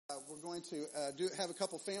We're going to have a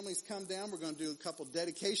couple families come down. We're going to do a couple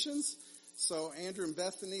dedications. So Andrew and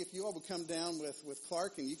Bethany, if you all would come down with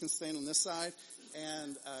Clark, and you can stand on this side,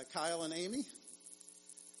 and Kyle and Amy,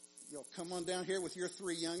 you'll come on down here with your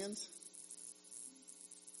three youngins.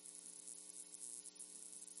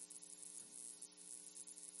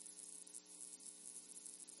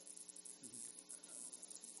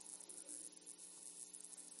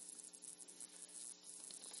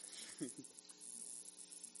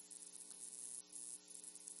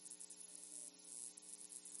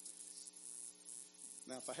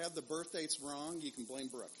 Now, if I have the birth dates wrong, you can blame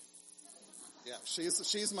Brooke. Yeah,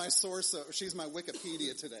 she's my source. She's my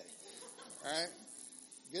Wikipedia today. All right.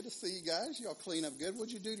 Good to see you guys. Y'all clean up good.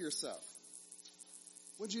 What'd you do to yourself?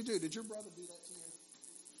 What'd you do? Did your brother do that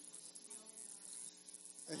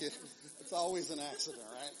to you? It's always an accident,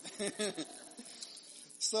 right?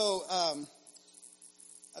 So,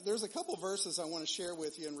 there's a couple verses I want to share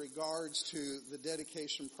with you in regards to the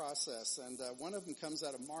dedication process, and one of them comes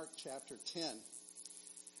out of Mark chapter 10.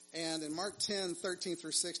 And in Mark 10, 13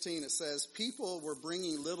 through 16, it says, people were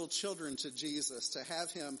bringing little children to Jesus to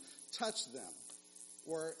have him touch them,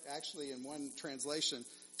 or actually in one translation,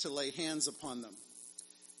 to lay hands upon them.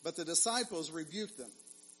 But the disciples rebuked them,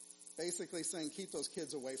 basically saying, keep those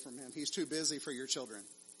kids away from him. He's too busy for your children.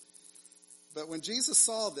 But when Jesus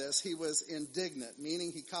saw this, he was indignant,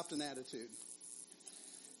 meaning he copped an attitude.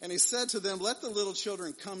 And he said to them, let the little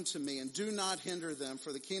children come to me, and do not hinder them,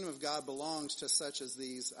 for the kingdom of God belongs to such as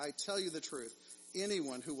these. I tell you the truth,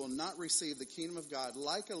 anyone who will not receive the kingdom of God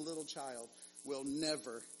like a little child will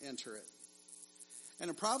never enter it. And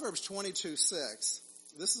in Proverbs 22:6,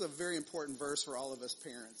 this is a very important verse for all of us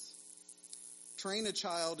parents. Train a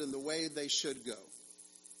child in the way they should go.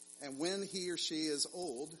 And when he or she is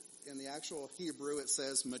old, in the actual Hebrew it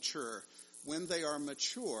says mature. When they are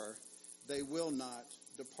mature, they will not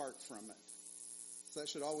depart from it. So that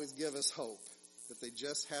should always give us hope that they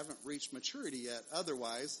just haven't reached maturity yet.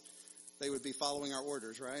 Otherwise, they would be following our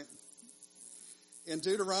orders, right? In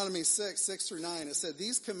Deuteronomy 6 through 9, it said,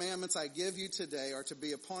 these commandments I give you today are to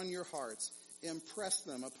be upon your hearts. Impress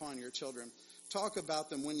them upon your children. Talk about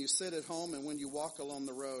them when you sit at home and when you walk along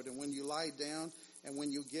the road and when you lie down and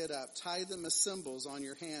when you get up. Tie them as symbols on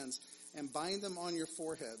your hands and bind them on your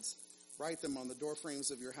foreheads. Write them on the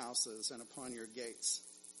doorframes of your houses and upon your gates.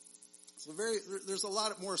 So there's a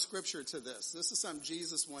lot more scripture to this. This is something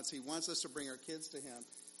Jesus wants. He wants us to bring our kids to him,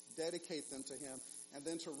 dedicate them to him, and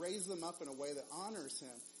then to raise them up in a way that honors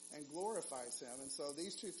him and glorifies him. And so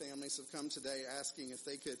these two families have come today asking if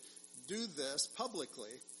they could do this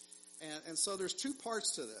publicly. And so there's two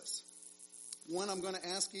parts to this. One, I'm going to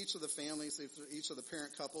ask each of the families, each of the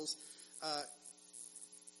parent couples,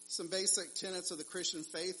 some basic tenets of the Christian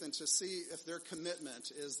faith and to see if their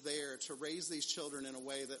commitment is there to raise these children in a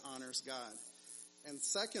way that honors God. And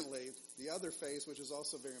secondly, the other phase, which is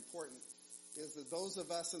also very important, is that those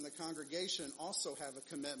of us in the congregation also have a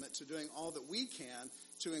commitment to doing all that we can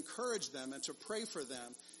to encourage them and to pray for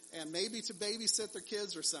them and maybe to babysit their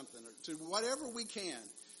kids or something, or to whatever we can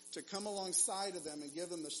to come alongside of them and give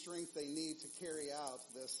them the strength they need to carry out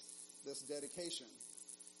this dedication.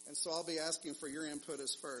 And so I'll be asking for your input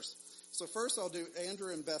as first. So first I'll do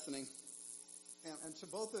Andrew and Bethany. And to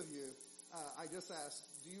both of you, I just ask,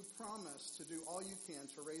 do you promise to do all you can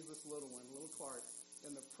to raise this little one, little Clark,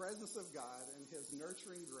 in the presence of God and his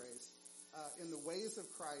nurturing grace, in the ways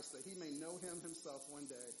of Christ, that he may know him himself one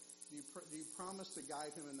day? Do you promise to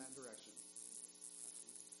guide him in that direction?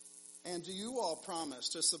 And do you all promise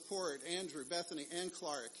to support Andrew, Bethany, and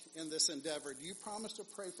Clark in this endeavor? Do you promise to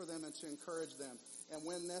pray for them and to encourage them? And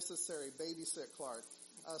when necessary, babysit Clark.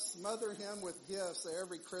 Smother him with gifts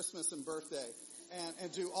every Christmas and birthday. And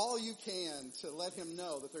do all you can to let him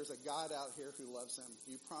know that there's a God out here who loves him.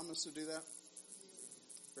 Do you promise to do that?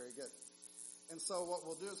 Very good. And so what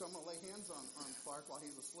we'll do is I'm going to lay hands on Clark while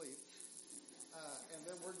he's asleep. And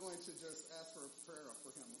then we're going to just ask for a prayer for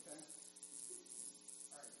him, okay?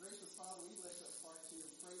 All right. Gracious Father, we lift up Clark to you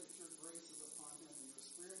and pray that your grace is upon him and your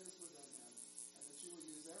spirit is within him, and that you will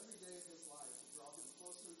use every day of his life to draw him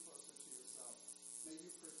closer and closer to yourself. May you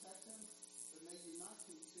protect him, but may you not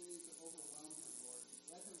continue to overwhelm him, Lord.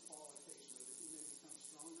 Let him fall occasionally, that he may become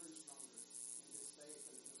stronger and stronger in his faith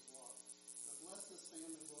and in his walk. But bless this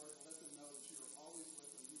family, Lord, and let them know that you are always with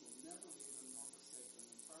them. You will never leave them nor forsake them.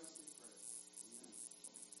 In Christ we pray. Amen.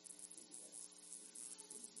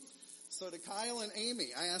 So to Kyle and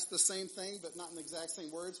Amy, I asked the same thing, but not in the exact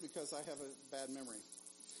same words because I have a bad memory.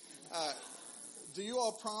 Do you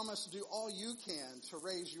all promise to do all you can to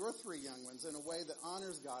raise your three young ones in a way that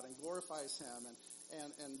honors God and glorifies him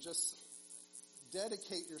and just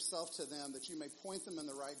dedicate yourself to them that you may point them in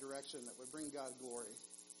the right direction that would bring God glory.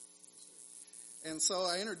 And so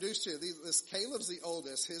I introduced you. This Caleb's the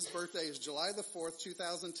oldest. His birthday is July the 4th,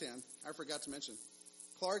 2010. I forgot to mention.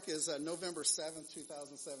 Clark is November 7th,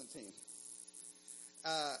 2017.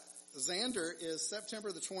 Xander is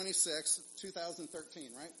September the 26th,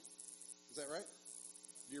 2013, right? Is that right?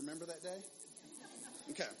 Do you remember that day?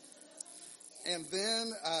 Okay. And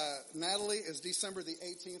then Natalie is December the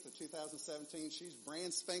 18th of 2017. She's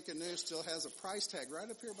brand spanking new, still has a price tag right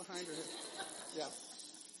up here behind her. Yeah.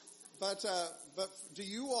 But do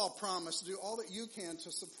you all promise to do all that you can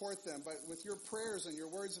to support them? But with your prayers and your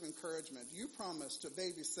words of encouragement, you promise to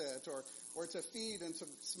babysit or to feed and to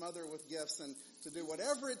smother with gifts and to do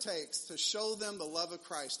whatever it takes to show them the love of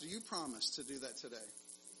Christ. Do you promise to do that today?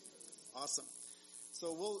 Awesome.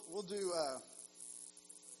 So we'll do.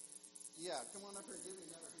 Come on up here and give me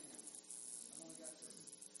another hand. I've only got two.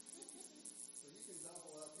 So you can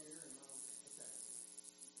double up here and okay.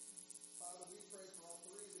 Father, we pray for all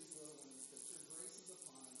three of these little ones that your grace is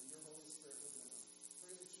upon them and your Holy Spirit within them.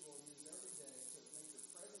 Pray that you will use every day to make your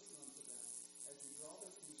presence known to them as you draw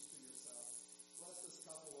them each to yourself. Bless this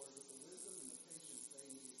couple, Lord, with the wisdom and the patience they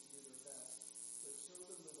need to do their best to show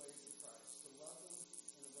them the ways of Christ, to love them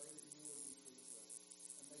in a way that you will be pleased with.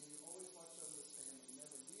 And may you always watch over this family,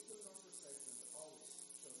 never leave them nor forsake them, but always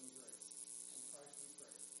show them grace. In Christ we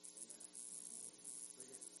pray. Amen. Very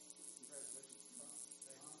good. Congratulations.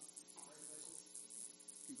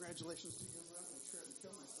 Congratulations to you. I'm going to trip and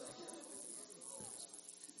kill myself here.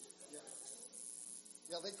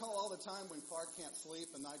 Yeah, they call all the time when Clark can't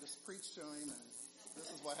sleep, and I just preach to him, and this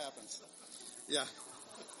is what happens. Yeah.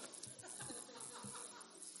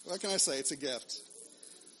 What can I say? It's a gift.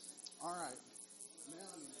 All right. Now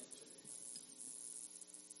I'm going to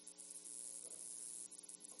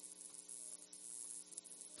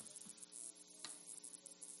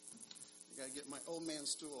I got to get my old man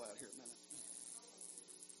stool out here a minute.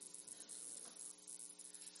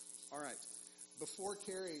 All right. Before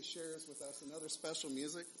Carrie shares with us another special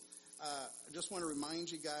music, I just want to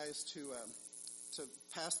remind you guys to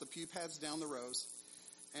pass the pew pads down the rows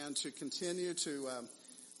and to continue to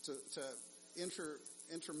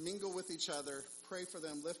intermingle with each other, pray for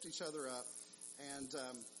them, lift each other up, and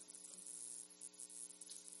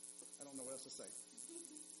I don't know what else to say.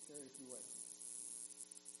 Carrie, if you would.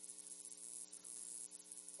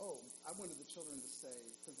 Oh, I wanted the children to stay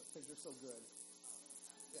because you're so good.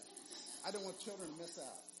 Yeah. I don't want children to miss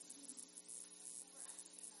out.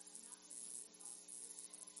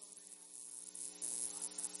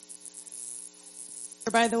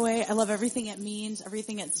 By the way, I love everything it means,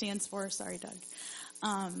 everything it stands for. Sorry, Doug.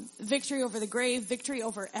 Victory over the grave, victory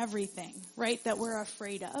over everything, right, that we're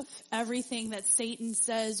afraid of. Everything that Satan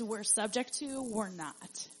says we're subject to, we're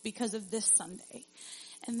not, because of this Sunday.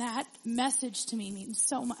 And that message to me means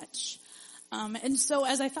so much. And so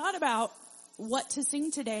as I thought about what to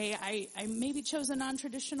sing today, I maybe chose a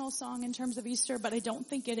non-traditional song in terms of Easter, but I don't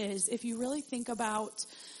think it is. If you really think about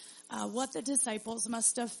what the disciples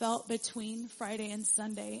must have felt between Friday and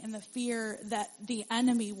Sunday and the fear that the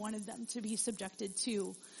enemy wanted them to be subjected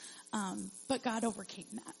to, but God overcame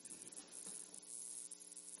that.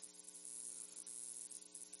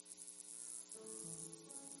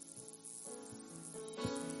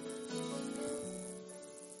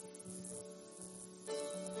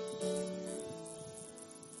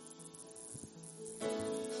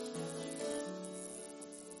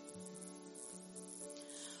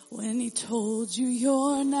 When he told you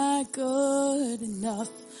you're not good enough,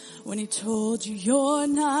 when he told you you're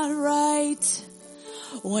not right,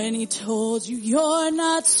 when he told you you're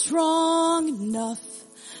not strong enough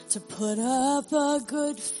to put up a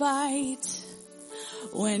good fight,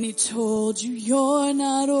 when he told you you're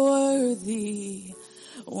not worthy,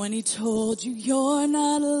 when he told you you're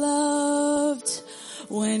not loved,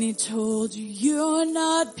 when he told you you're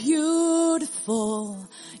not beautiful,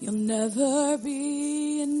 you'll never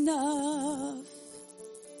be enough.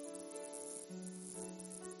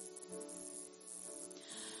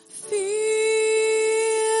 Fear,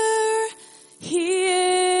 he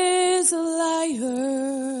is a liar.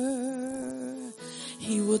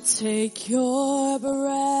 He will take your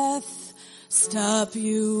breath, stop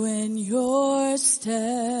you in your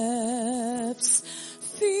steps.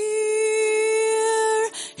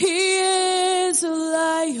 Fear, he is a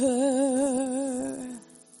liar.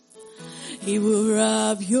 He will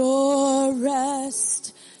rob your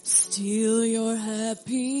rest, steal your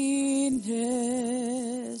happiness,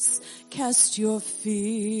 cast your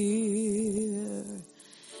fear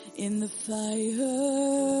in the fire,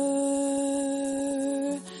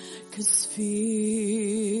 'cause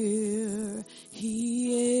fear, he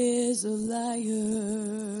is a liar.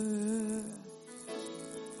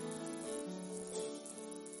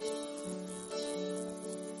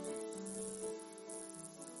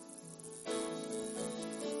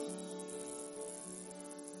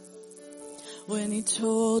 When he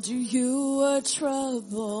told you you were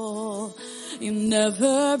trouble, you'll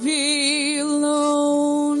never be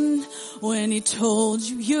alone. When he told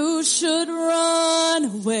you you should run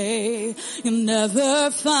away, you'll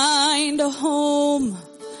never find a home.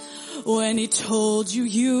 When he told you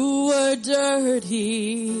you were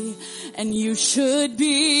dirty and you should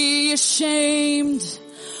be ashamed.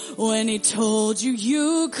 When he told you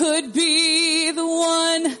you could be the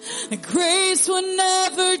one, that grace would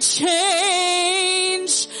never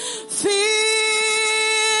change. Fear,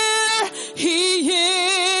 he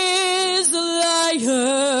is a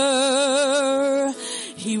liar.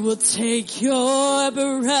 He will take your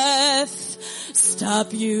breath,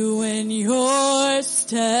 stop you in your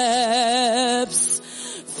steps.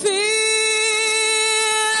 Fear,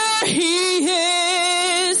 he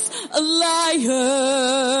is a liar.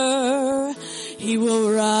 He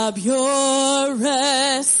will rob your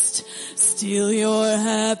rest, steal your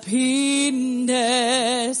happiness,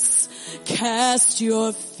 cast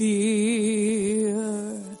your fear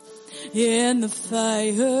in the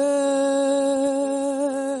fire.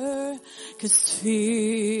 'Cause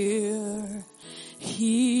fear,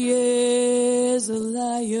 he is a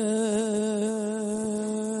liar.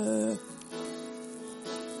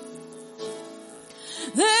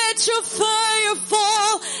 Let your fire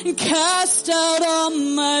fall and cast out all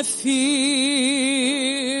my fears.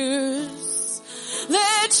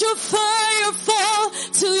 Let your fire fall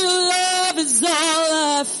till your love is all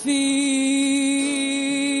I feel.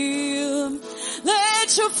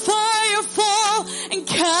 Let your fire fall and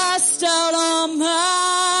cast out all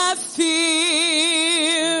my fear.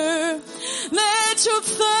 Let your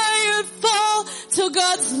fire fall till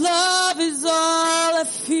God's love is all I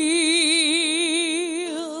feel.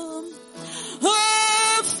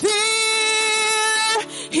 Oh, fear,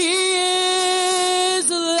 he is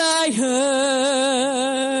a liar.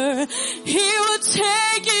 He will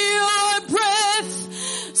take your breath,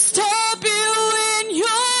 stop you in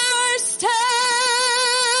your steps.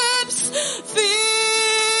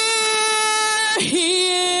 Fear, he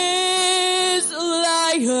is a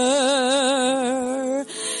liar.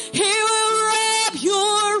 He will rob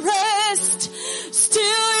your rest,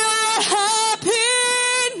 steal your happiness,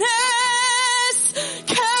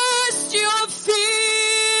 cast your fear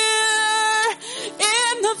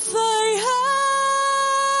in the fire.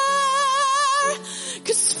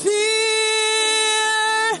 'Cause fear,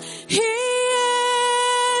 he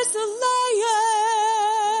is a liar.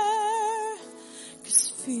 'Cause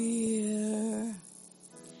fear,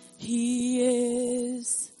 he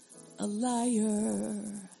is a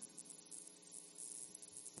liar.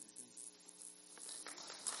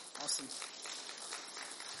 Awesome.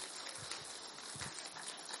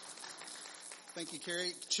 Thank you,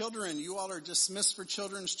 Carrie. Children, you all are dismissed for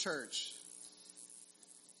Children's Church.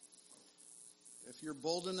 If you're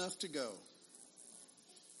bold enough to go.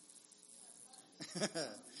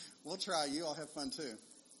 We'll try. You all have fun too.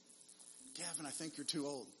 Gavin, I think you're too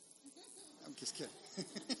old. I'm just kidding.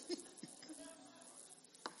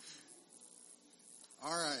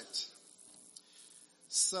 All right.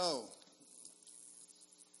 So,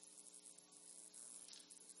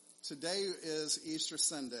 today is Easter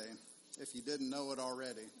Sunday, if you didn't know it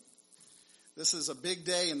already. This is a big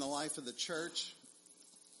day in the life of the church.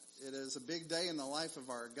 It is a big day in the life of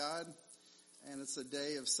our God, and it's a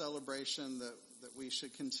day of celebration that we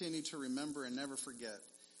should continue to remember and never forget.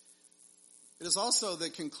 It is also the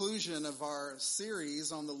conclusion of our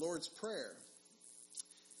series on the Lord's Prayer.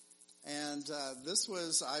 And this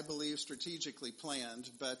was, I believe, strategically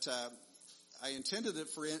planned, but I intended it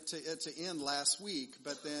for it to end last week,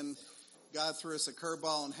 but then God threw us a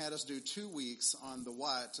curveball and had us do 2 weeks on the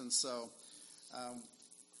what, and so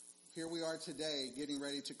here we are today getting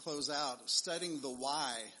ready to close out, studying the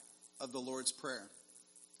why of the Lord's Prayer.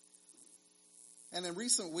 And in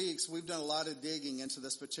recent weeks, we've done a lot of digging into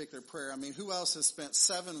this particular prayer. I mean, who else has spent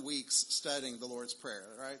 7 weeks studying the Lord's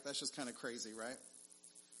Prayer, right? That's just kind of crazy, right?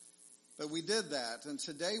 But we did that, and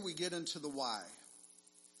today we get into the why.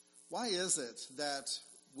 Why is it that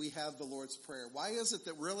we have the Lord's Prayer? Why is it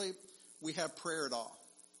that really we have prayer at all?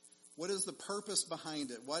 What is the purpose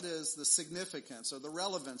behind it? What is the significance or the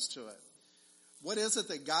relevance to it? What is it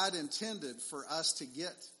that God intended for us to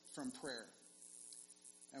get from prayer?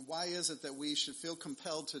 And why is it that we should feel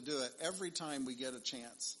compelled to do it every time we get a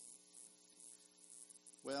chance?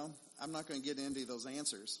 Well, I'm not going to get into those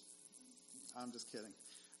answers. I'm just kidding.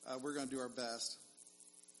 We're going to do our best.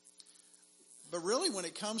 But really, when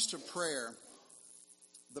it comes to prayer,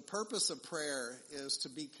 the purpose of prayer is to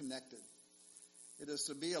be connected. It is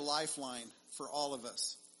to be a lifeline for all of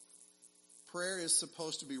us. Prayer is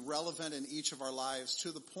supposed to be relevant in each of our lives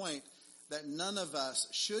to the point that none of us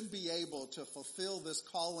should be able to fulfill this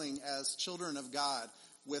calling as children of God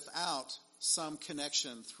without some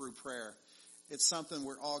connection through prayer. It's something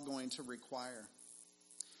we're all going to require.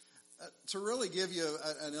 To really give you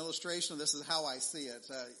an illustration of this is how I see it.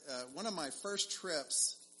 One of my first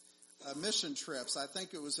trips, mission trips, I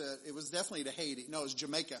think it was definitely to Haiti. No, it was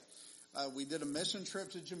Jamaica. We did a mission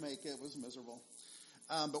trip to Jamaica. It was miserable.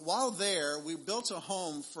 But while there, we built a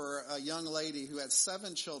home for a young lady who had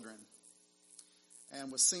 7 children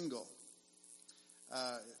and was single.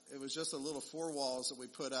 It was just a little 4 walls that we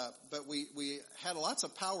put up. But we had lots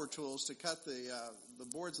of power tools to cut the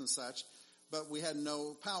boards and such, but we had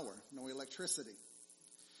no power, no electricity.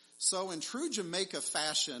 So in true Jamaica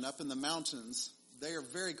fashion, up in the mountains, they are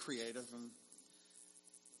very creative and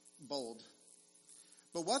bold.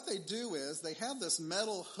 But what they do is they have this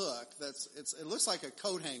metal hook it looks like a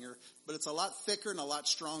coat hanger, but it's a lot thicker and a lot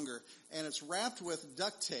stronger. And it's wrapped with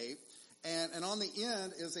duct tape. And on the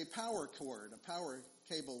end is a power cord, a power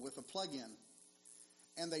cable with a plug-in.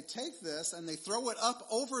 And they take this and they throw it up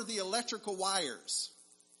over the electrical wires.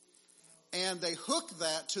 And they hook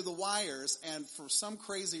that to the wires. And for some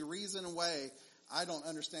crazy reason and way, I don't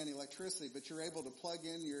understand electricity, but you're able to plug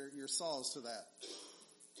in your saws to that.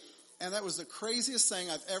 And that was the craziest thing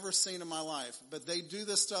I've ever seen in my life. But they do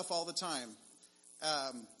this stuff all the time.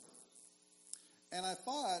 And I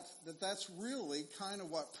thought that that's really kind of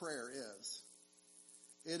what prayer is.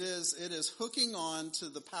 It is hooking on to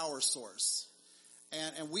the power source.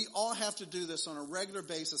 And we all have to do this on a regular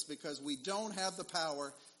basis because we don't have the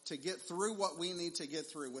power to get through what we need to get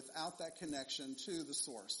through without that connection to the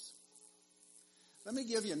source. Let me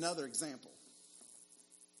give you another example.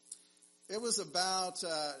 It was about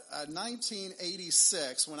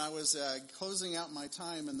 1986 when I was closing out my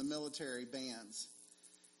time in the military bands.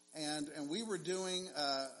 And we were doing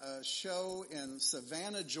a show in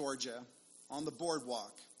Savannah, Georgia on the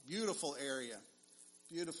boardwalk. Beautiful area.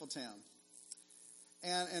 Beautiful town.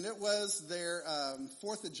 And it was their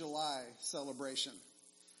 4th of July celebration.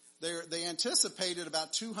 They anticipated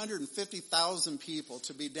about 250,000 people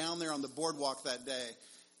to be down there on the boardwalk that day.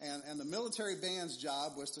 And the military band's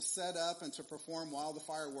job was to set up and to perform while the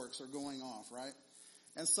fireworks are going off, right?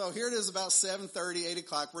 And so here it is about 7:30, 8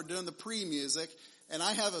 o'clock. We're doing the pre-music. And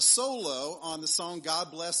I have a solo on the song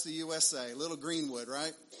God Bless the USA, Little Greenwood,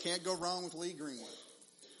 right? Can't go wrong with Lee Greenwood.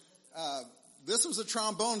 This was a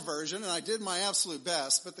trombone version, and I did my absolute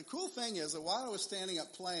best. But the cool thing is that while I was standing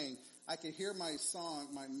up playing, I could hear my song,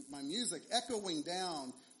 my music echoing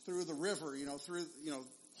down through the river, through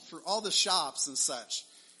all the shops and such.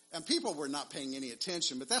 And people were not paying any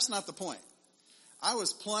attention, but that's not the point. I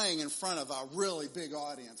was playing in front of a really big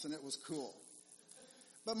audience, and it was cool.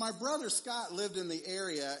 But my brother Scott lived in the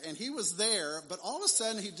area, and he was there, but all of a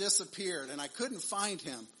sudden he disappeared, and I couldn't find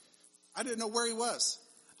him. I didn't know where he was.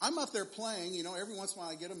 I'm up there playing, every once in a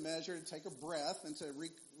while I get a measure to take a breath and to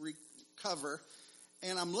recover,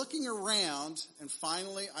 and I'm looking around, and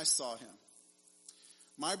finally I saw him.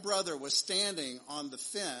 My brother was standing on the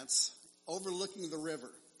fence overlooking the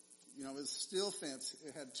river. It was a steel fence.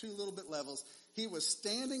 It had 2 little bit levels. He was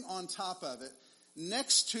standing on top of it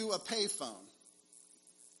next to a payphone.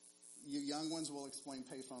 You young ones will explain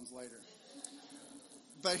payphones later.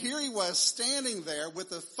 But here he was standing there with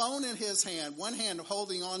the phone in his hand, one hand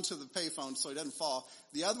holding on to the payphone so he doesn't fall,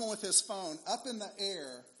 the other one with his phone up in the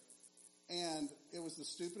air, and it was the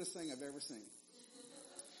stupidest thing I've ever seen.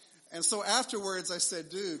 And so afterwards I said,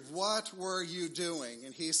 dude, what were you doing?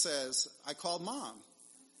 And he says, I called Mom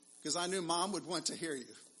because I knew Mom would want to hear you.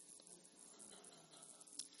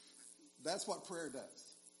 That's what prayer does.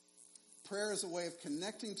 Prayer is a way of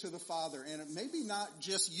connecting to the Father, and it may be not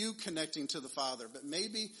just you connecting to the Father, but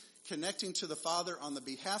maybe connecting to the Father on the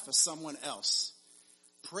behalf of someone else.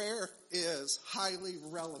 Prayer is highly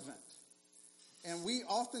relevant. And we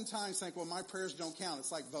oftentimes think, well, my prayers don't count.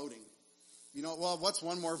 It's like voting. Well, what's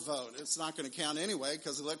one more vote? It's not going to count anyway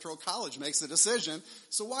because the Electoral College makes the decision.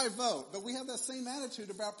 So why vote? But we have that same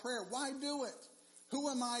attitude about prayer. Why do it? Who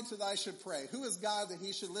am I that I should pray? Who is God that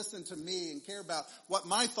he should listen to me and care about what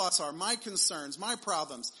my thoughts are, my concerns, my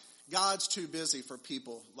problems? God's too busy for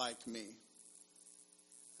people like me.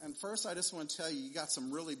 And first, I just want to tell you, you got some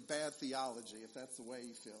really bad theology if that's the way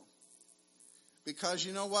you feel. Because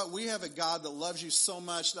you know what? We have a God that loves you so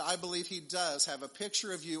much that I believe he does have a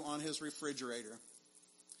picture of you on his refrigerator.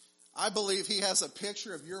 I believe he has a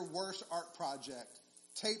picture of your worst art project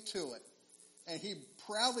taped to it. And he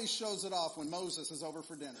proudly shows it off when Moses is over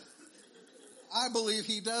for dinner. I believe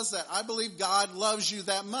he does that. I believe God loves you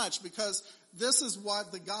that much, because this is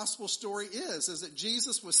what the gospel story is that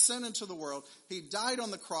Jesus was sent into the world. He died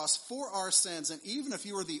on the cross for our sins. And even if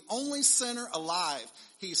you were the only sinner alive,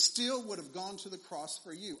 he still would have gone to the cross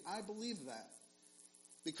for you. I believe that.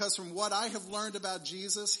 Because from what I have learned about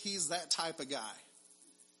Jesus, he's that type of guy.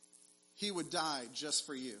 He would die just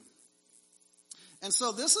for you. And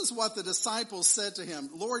so this is what the disciples said to him.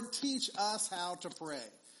 Lord, teach us how to pray.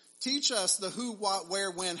 Teach us the who, what,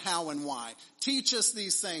 where, when, how, and why. Teach us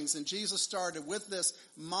these things. And Jesus started with this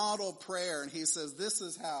model prayer. And he says, this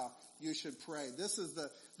is how you should pray. This is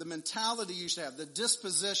the mentality you should have, the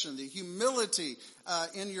disposition, the humility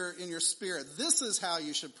in your spirit. This is how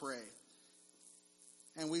you should pray.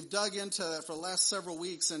 And we've dug into that for the last several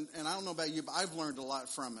weeks. And I don't know about you, but I've learned a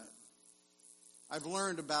lot from it. I've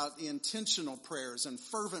learned about the intentional prayers and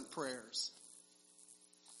fervent prayers.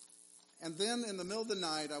 And then in the middle of the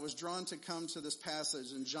night, I was drawn to come to this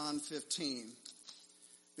passage in John 15.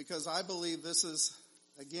 Because I believe this is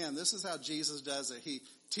how Jesus does it. He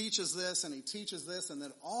teaches this and he teaches this, and then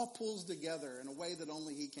it all pulls together in a way that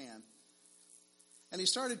only he can. And he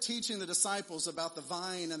started teaching the disciples about the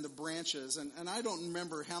vine and the branches. And I don't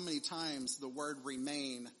remember how many times the word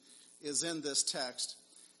remain is in this text.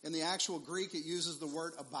 In the actual Greek, it uses the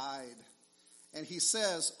word abide. And he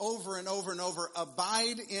says over and over and over,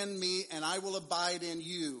 abide in me and I will abide in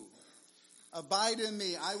you. Abide in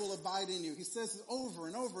me, I will abide in you. He says it over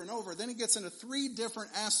and over and over. Then he gets into three different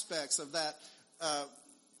aspects of that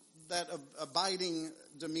abiding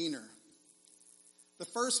demeanor. The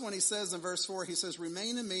first one he says in verse 4, he says,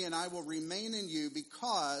 remain in me and I will remain in you,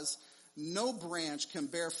 because no branch can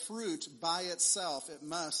bear fruit by itself. It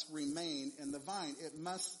must remain in the vine. It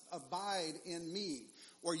must abide in me,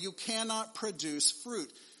 or you cannot produce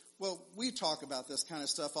fruit. Well, we talk about this kind of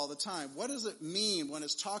stuff all the time. What does it mean when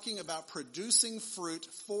it's talking about producing fruit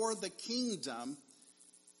for the kingdom?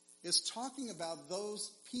 It's talking about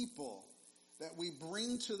those people that we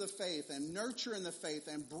bring to the faith and nurture in the faith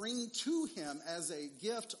and bring to him as a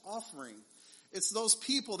gift offering. It's those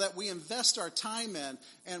people that we invest our time in,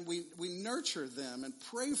 and we nurture them and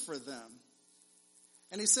pray for them.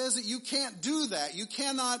 And he says that you can't do that. You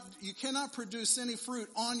cannot produce any fruit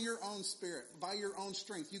on your own spirit, by your own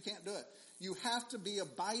strength. You can't do it. You have to be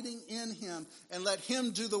abiding in him and let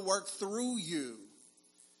him do the work through you.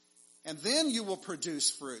 And then you will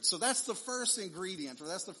produce fruit. So that's the first ingredient, or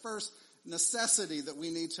that's the first necessity that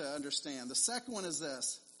we need to understand. The second one is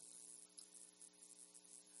this.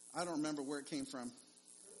 I don't remember where it came from.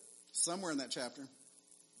 Somewhere in that chapter.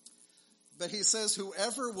 But he says,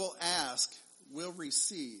 whoever will ask will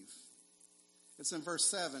receive. It's in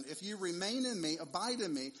verse 7. If you remain in me, abide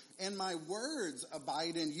in me, and my words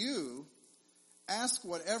abide in you, ask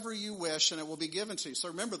whatever you wish, and it will be given to you. So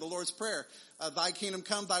remember the Lord's Prayer. Thy kingdom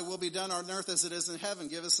come, thy will be done on earth as it is in heaven.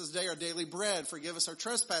 Give us this day our daily bread. Forgive us our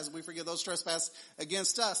trespasses. We forgive those trespass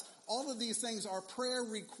against us. All of these things are prayer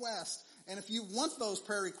requests. And if you want those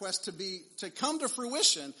prayer requests to come to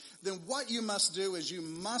fruition, then what you must do is you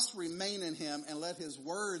must remain in him and let his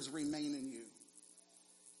words remain in you.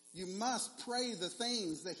 You must pray the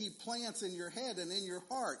things that he plants in your head and in your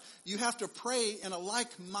heart. You have to pray in a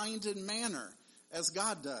like-minded manner as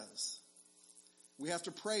God does. We have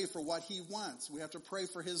to pray for what he wants. We have to pray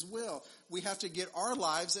for his will. We have to get our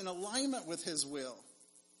lives in alignment with his will.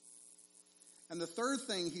 And the third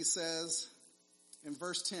thing he says in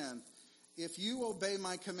verse 10, if you obey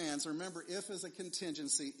my commands, remember if is a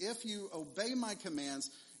contingency, if you obey my commands,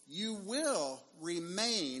 you will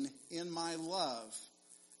remain in my love,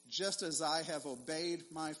 just as I have obeyed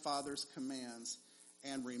my Father's commands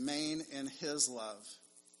and remain in his love.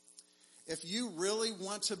 If you really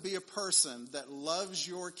want to be a person that loves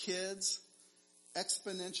your kids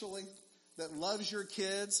exponentially, that loves your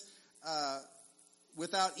kids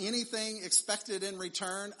without anything expected in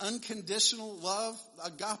return, unconditional love,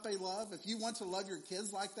 agape love, if you want to love your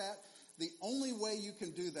kids like that, the only way you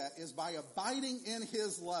can do that is by abiding in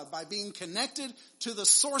his love, by being connected to the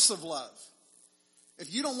source of love.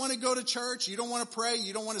 If you don't want to go to church, you don't want to pray,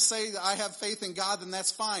 you don't want to say that I have faith in God, then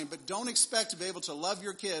that's fine. But don't expect to be able to love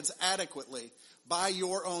your kids adequately by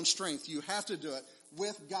your own strength. You have to do it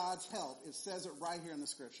with God's help. It says it right here in the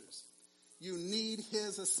scriptures. You need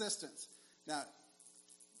his assistance. Now,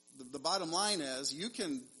 the bottom line is you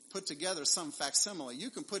can put together some facsimile. You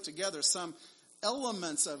can put together some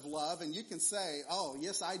elements of love, and you can say, oh,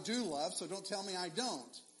 yes, I do love, so don't tell me I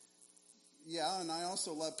don't. Yeah, and I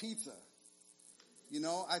also love pizza.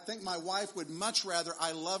 I think my wife would much rather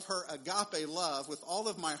I love her agape love with all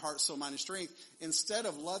of my heart, soul, mind, and strength instead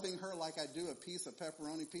of loving her like I do a piece of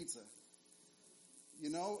pepperoni pizza.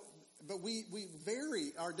 But we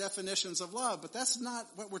vary our definitions of love, but that's not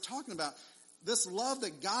what we're talking about. This love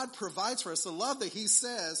that God provides for us, the love that he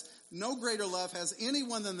says, no greater love has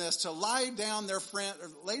anyone than this, to lay down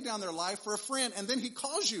their life for a friend, and then he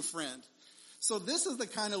calls you friend. So this is the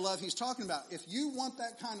kind of love he's talking about. If you want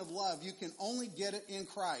that kind of love, you can only get it in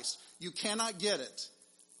Christ. You cannot get it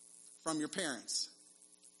from your parents.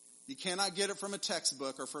 You cannot get it from a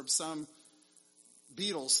textbook or from some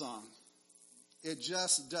Beatles song. It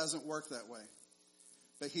just doesn't work that way.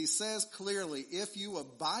 But he says clearly, if you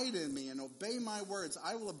abide in me and obey my words,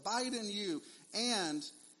 I will abide in you. And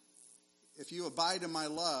if you abide in my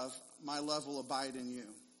love will abide in you.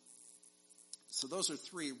 So those are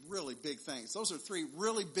three really big things. Those are three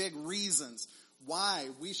really big reasons why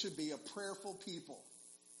we should be a prayerful people.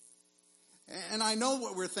 And I know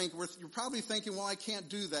what we're thinking. You're probably thinking, well, I can't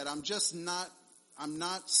do that. I'm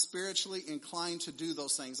not spiritually inclined to do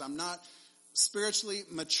those things. I'm not spiritually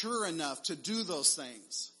mature enough to do those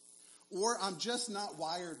things. Or I'm just not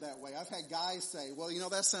wired that way. I've had guys say, well,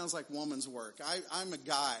 that sounds like woman's work. I'm a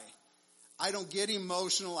guy. I don't get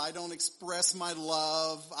emotional. I don't express my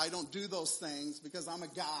love. I don't do those things because I'm a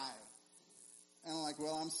guy. And I'm like,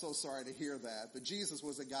 well, I'm so sorry to hear that. But Jesus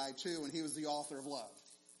was a guy too, and he was the author of love.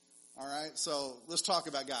 All right, so let's talk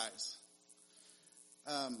about guys.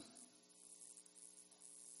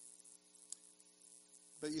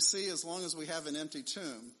 But you see, as long as we have an empty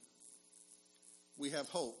tomb, we have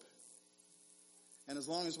hope. And as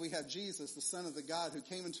long as we have Jesus, the Son of the God who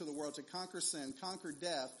came into the world to conquer sin, conquer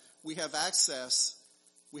death, we have access,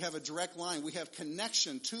 we have a direct line, we have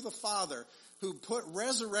connection to the Father who put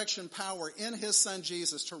resurrection power in his Son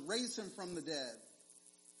Jesus to raise him from the dead.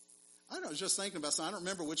 I was just thinking about something. I don't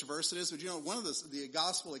remember which verse it is, but one of the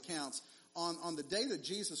gospel accounts, on the day that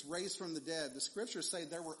Jesus raised from the dead, the scriptures say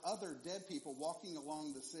there were other dead people walking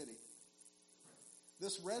along the city.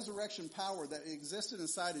 This resurrection power that existed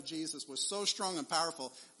inside of Jesus was so strong and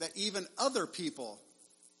powerful that even other people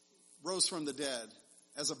rose from the dead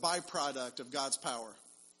as a byproduct of God's power.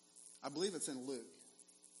 I believe it's in Luke.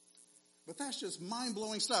 But that's just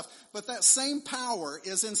mind-blowing stuff. But that same power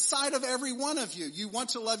is inside of every one of you. You want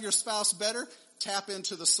to love your spouse better? Tap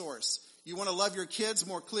into the source. You want to love your kids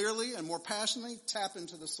more clearly and more passionately? Tap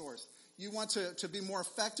into the source. You want to be more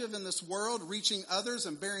effective in this world, reaching others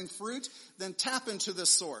and bearing fruit? Then tap into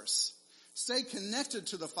this source. Stay connected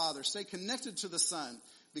to the Father. Stay connected to the Son.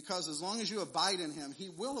 Because as long as you abide in him, he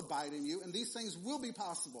will abide in you, and these things will be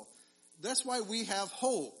possible. That's why we have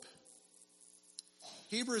hope.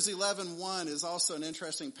 Hebrews 11:1 is also an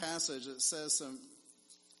interesting passage. It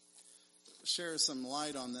shares some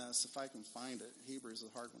light on this, if I can find it. Hebrews is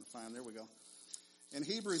a hard one to find. There we go. In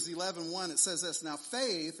Hebrews 11:1, it says this, now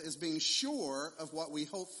faith is being sure of what we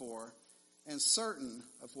hope for and certain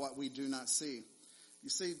of what we do not see. You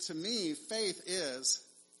see, to me, faith is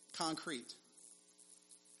concrete.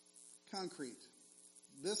 Concrete.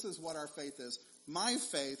 This is what our faith is. My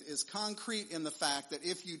faith is concrete in the fact that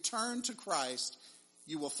if you turn to Christ,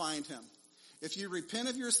 you will find him. If you repent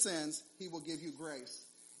of your sins, he will give you grace.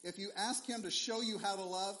 If you ask him to show you how to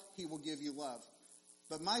love, he will give you love.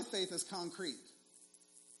 But my faith is concrete.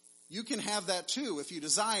 You can have that too if you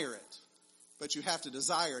desire it. But you have to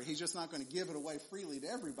desire it. He's just not going to give it away freely to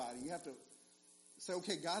everybody. You have to say,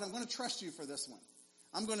 okay, God, I'm going to trust you for this one.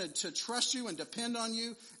 I'm going to trust you and depend on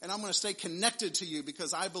you, and I'm going to stay connected to you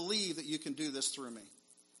because I believe that you can do this through me.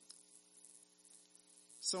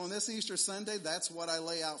 So on this Easter Sunday, that's what I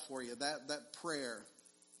lay out for you, that prayer.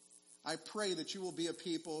 I pray that you will be a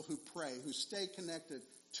people who pray, who stay connected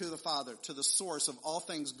to the Father, to the source of all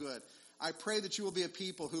things good. I pray that you will be a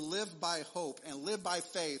people who live by hope and live by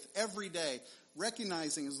faith every day,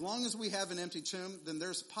 recognizing as long as we have an empty tomb, then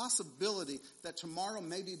there's a possibility that tomorrow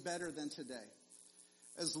may be better than today.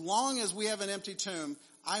 As long as we have an empty tomb,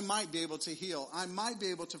 I might be able to heal. I might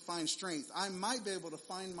be able to find strength. I might be able to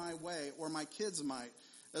find my way, or my kids might.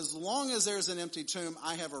 As long as there's an empty tomb,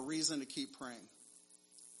 I have a reason to keep praying.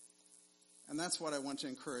 And that's what I want to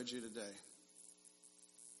encourage you today.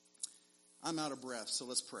 I'm out of breath, so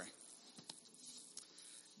let's pray.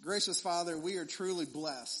 Gracious Father, we are truly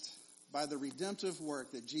blessed by the redemptive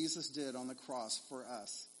work that Jesus did on the cross for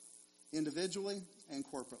us, individually and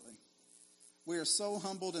corporately. We are so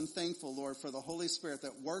humbled and thankful, Lord, for the Holy Spirit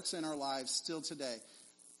that works in our lives still today,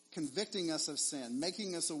 convicting us of sin,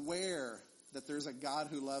 making us aware that there's a God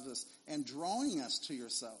who loves us, and drawing us to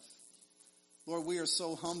yourself. Lord, we are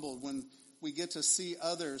so humbled when we get to see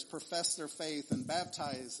others profess their faith and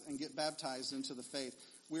baptize and get baptized into the faith.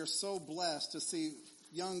 We are so blessed to see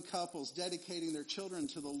young couples dedicating their children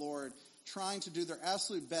to the Lord, trying to do their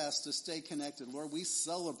absolute best to stay connected. Lord, we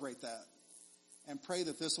celebrate that and pray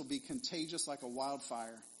that this will be contagious like a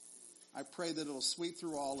wildfire. I pray that it will sweep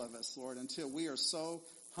through all of us, Lord, until we are so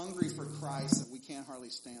hungry for Christ that we can't hardly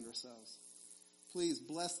stand ourselves. Please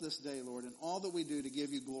bless this day, Lord, and all that we do to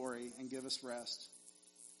give you glory and give us rest.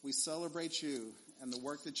 We celebrate you and the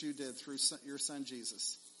work that you did through your Son,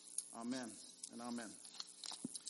 Jesus. Amen and amen.